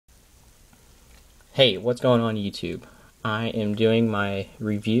Hey, what's going on YouTube? I am doing my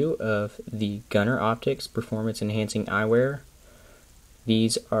review of the Gunnar Optiks Performance Enhancing Eyewear.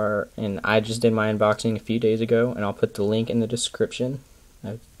 These are, and I just did my unboxing a few days ago, and I'll put the link in the description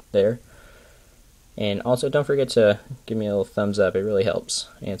there. And also don't forget to give me a little thumbs up, it really helps.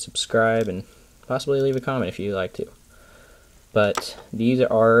 And subscribe, and possibly leave a comment if you'd like to. But these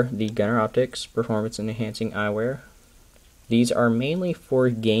are the Gunnar Optiks Performance Enhancing Eyewear. These are mainly for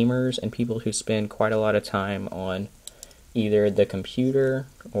gamers and people who spend quite a lot of time on either the computer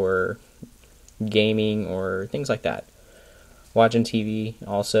or gaming or things like that. Watching TV,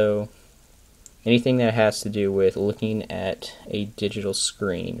 also anything that has to do with looking at a digital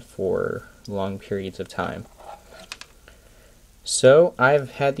screen for long periods of time. So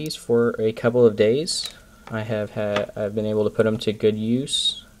I've had these for a couple of days. I've been able to put them to good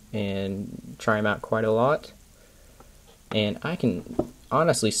use and try them out quite a lot. And I can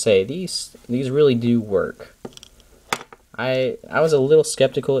honestly say these really do work. I was a little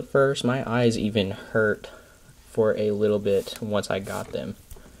skeptical at first. My eyes even hurt for a little bit once I got them.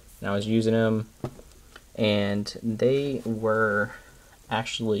 And I was using them, and they were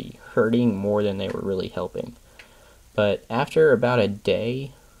actually hurting more than they were really helping. But after about a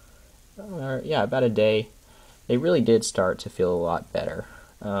day, they really did start to feel a lot better.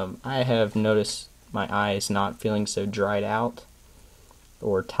 I have noticed my eyes not feeling so dried out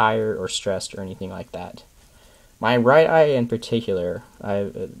or tired or stressed or anything like that. My right eye in particular,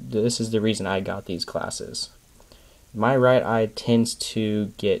 this is the reason I got these glasses. My right eye tends to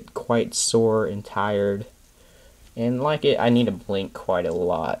get quite sore and tired, and I need to blink quite a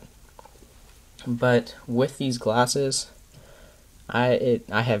lot. But with these glasses, I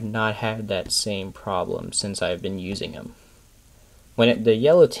have not had that same problem since I've been using them. The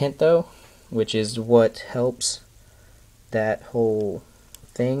yellow tint though, which is what helps that whole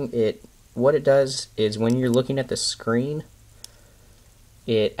thing, what it does is when you're looking at the screen,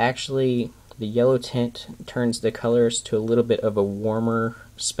 the yellow tint turns the colors to a little bit of a warmer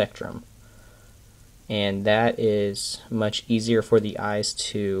spectrum, and that is much easier for the eyes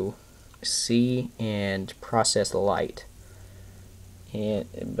to see and process light.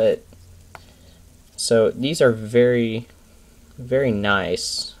 So these are very, very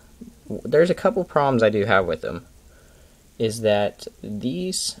nice. There's a couple problems I do have with them, is that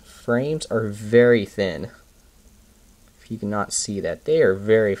these frames are very thin. If you cannot see that, they are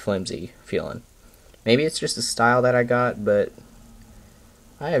very flimsy feeling. Maybe it's just the style that I got, but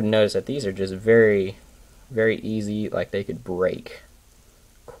I have noticed that these are just very, very easy, like they could break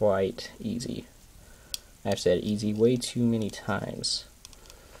quite easy. I've said easy way too many times.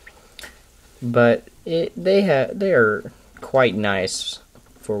 But they are quite nice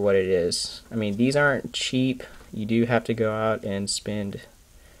for what it is. I mean, these aren't cheap. You do have to go out and spend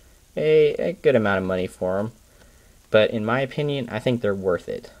a good amount of money for them. But in my opinion, I think they're worth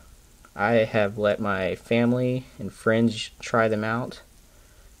it. I have let my family and friends try them out,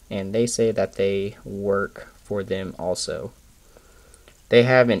 and they say that they work for them also. They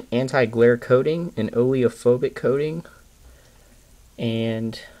have an anti-glare coating, an oleophobic coating,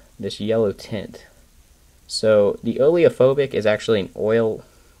 and this yellow tint. So the oleophobic is actually an oil,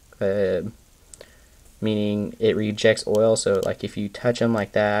 meaning it rejects oil. So like if you touch them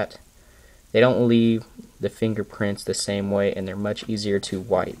like that, they don't leave the fingerprints the same way, and they're much easier to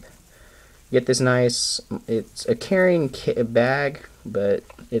wipe. You get this nice, it's a carrying bag, but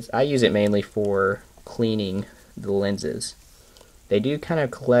I use it mainly for cleaning the lenses. They do kind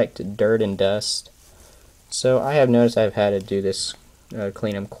of collect dirt and dust, so I have noticed I've had to do this,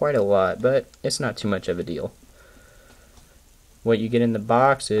 clean them quite a lot, but it's not too much of a deal. What you get in the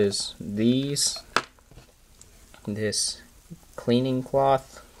box is this cleaning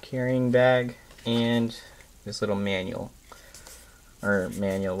cloth carrying bag and this little manual,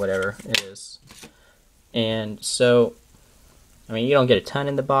 whatever it is. And so, I mean, you don't get a ton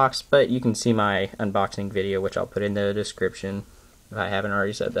in the box, but you can see my unboxing video, which I'll put in the description if I haven't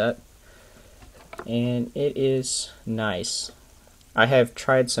already said that. And it is nice. I have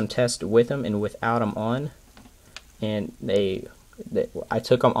tried some tests with them and without them on, and I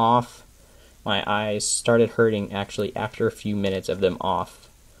took them off. My eyes started hurting actually after a few minutes of them off,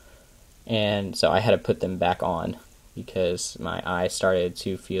 and so I had to put them back on because my eyes started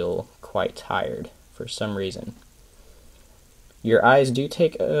to feel quite tired for some reason. Your eyes do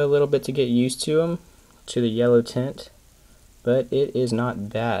take a little bit to get used to them, to the yellow tint, but it is not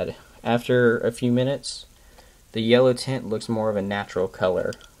bad. After a few minutes, the yellow tint looks more of a natural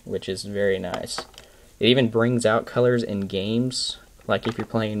color, which is very nice. It even brings out colors in games. Like if you're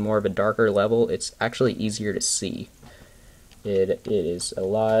playing more of a darker level, it's actually easier to see. It is a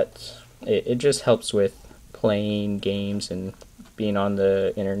lot It just helps with playing games and being on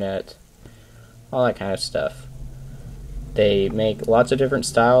the internet, all that kind of stuff. They make lots of different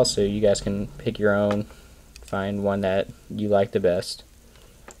styles, so you guys can pick your own, find one that you like the best.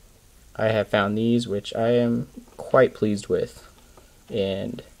 I have found these, which I am quite pleased with.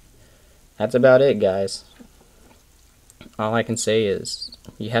 And that's about it, guys. All I can say is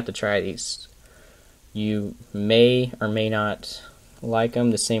you have to try these. You may or may not like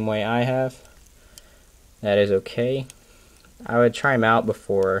them the same way I have. That is okay. I would try them out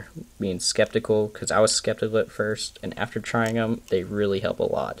before being skeptical, because I was skeptical at first, and after trying them, they really help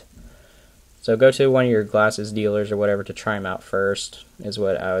a lot. So go to one of your glasses dealers or whatever to try them out first, is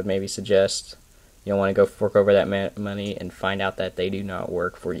what I would maybe suggest. You don't want to go fork over that money and find out that they do not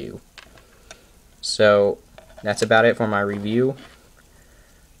work for you. So that's about it for my review.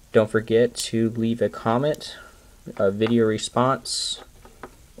 Don't forget to leave a comment, a video response,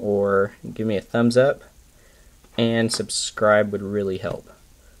 or give me a thumbs up, and subscribe would really help.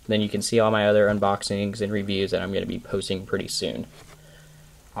 Then you can see all my other unboxings and reviews that I'm going to be posting pretty soon.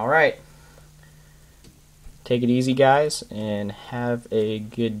 Alright, take it easy guys, and have a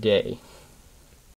good day.